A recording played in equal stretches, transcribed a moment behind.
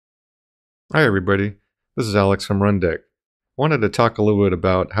Hi everybody, this is Alex from Rundeck. Wanted to talk a little bit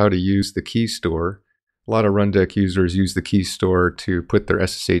about how to use the key store. A lot of Rundeck users use the key store to put their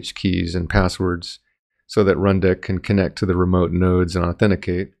SSH keys and passwords so that Rundeck can connect to the remote nodes and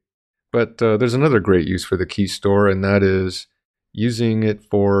authenticate. But there's another great use for the key store, and that is using it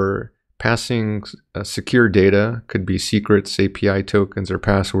for passing secure data, could be secrets, API tokens, or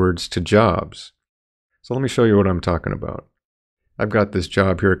passwords to jobs. So let me show you what I'm talking about. I've got this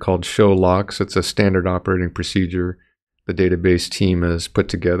job here called show locks. It's a standard operating procedure the database team has put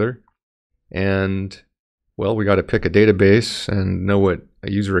together. And, well, we got to pick a database and know what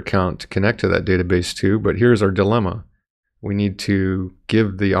a user account to connect to that database to. But here's our dilemma. We need to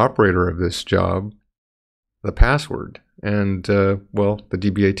give the operator of this job the password. And, well, the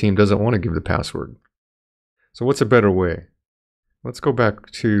DBA team doesn't want to give the password. So what's a better way? Let's go back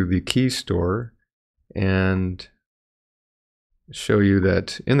to the key store and show you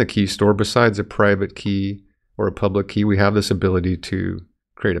that in the key store, besides a private key or a public key, we have this ability to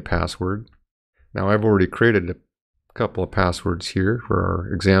create a password. Now I've already created a couple of passwords here for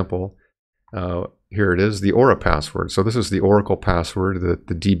our example. Here it is, the Aura password. So this is the Oracle password that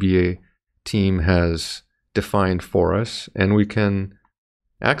the DBA team has defined for us, and we can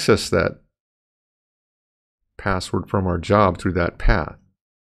access that password from our job through that path.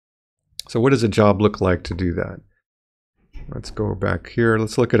 So what does a job look like to do that? Let's go back here.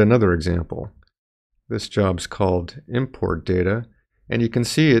 Let's look at another example. This job's called import data, and you can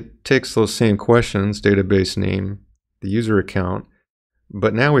see it takes those same questions, database name, the user account,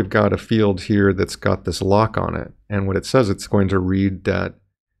 but now we've got a field here that's got this lock on it, and what it says, it's going to read that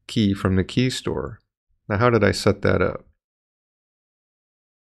key from the key store. Now how did I set that up?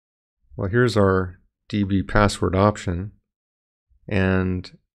 Well, here's our DB password option,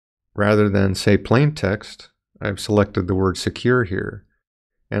 and rather than say plain text, I've selected the word secure here.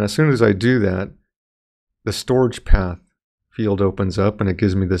 And as soon as I do that, the storage path field opens up and it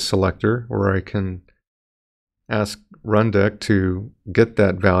gives me this selector where I can ask Rundeck to get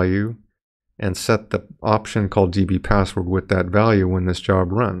that value and set the option called DB password with that value when this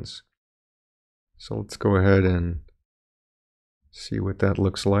job runs. So let's go ahead and see what that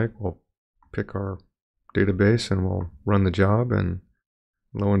looks like. We'll pick our database and we'll run the job, and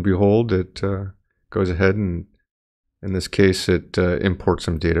lo and behold, it goes ahead and in this case it imports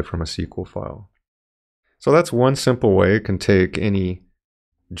some data from a SQL file. So that's one simple way. It can take any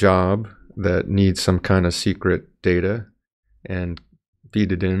job that needs some kind of secret data and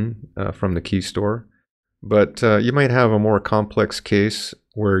feed it in from the key store. But you might have a more complex case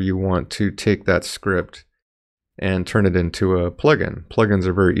where you want to take that script and turn it into a plugin. Plugins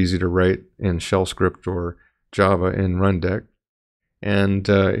are very easy to write in shell script or Java in Rundeck. And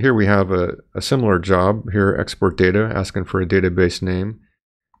here we have a similar job here, export data, asking for a database name.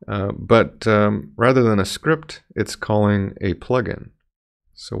 But rather than a script, it's calling a plugin.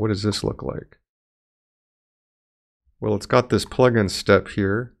 So what does this look like? Well, it's got this plugin step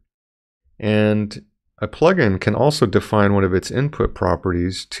here. And a plugin can also define one of its input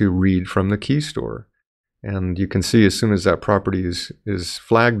properties to read from the key store. And you can see as soon as that property is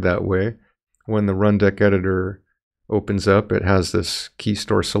flagged that way, when the Rundeck editor opens up, it has this key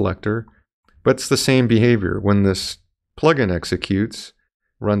store selector, but it's the same behavior. When this plugin executes,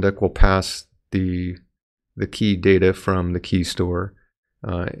 Rundeck will pass the key data from the key store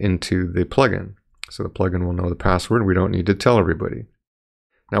into the plugin. So the plugin will know the password. We don't need to tell everybody.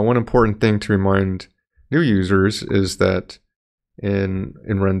 Now, one important thing to remind new users is that in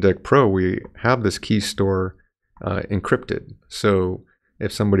Rundeck Pro, we have this key store encrypted. So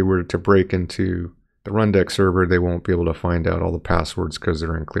if somebody were to break into the Rundeck server, they won't be able to find out all the passwords because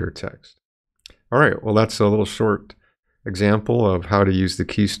they're in clear text. All right, well, that's a little short example of how to use the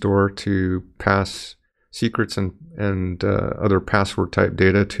key store to pass secrets and other password type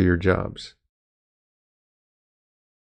data to your jobs.